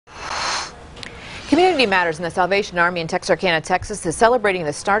Community Matters in the Salvation Army in Texarkana, Texas is celebrating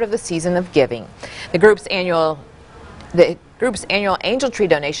the start of the season of giving. The group's annual angel tree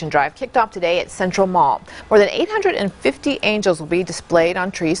donation drive kicked off today at Central Mall. More than 850 angels will be displayed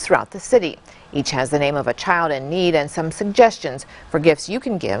on trees throughout the city. Each has the name of a child in need and some suggestions for gifts you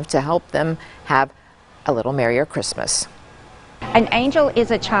can give to help them have a little merrier Christmas. An angel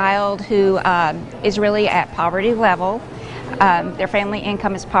is a child who is really at poverty level. Their family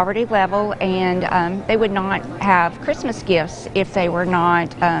income is poverty level, and they would not have Christmas gifts if they were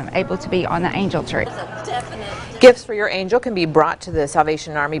not able to be on the angel tree. Gifts for your angel can be brought to the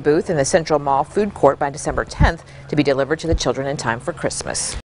Salvation Army booth in the Central Mall food court by December 10th to be delivered to the children in time for Christmas.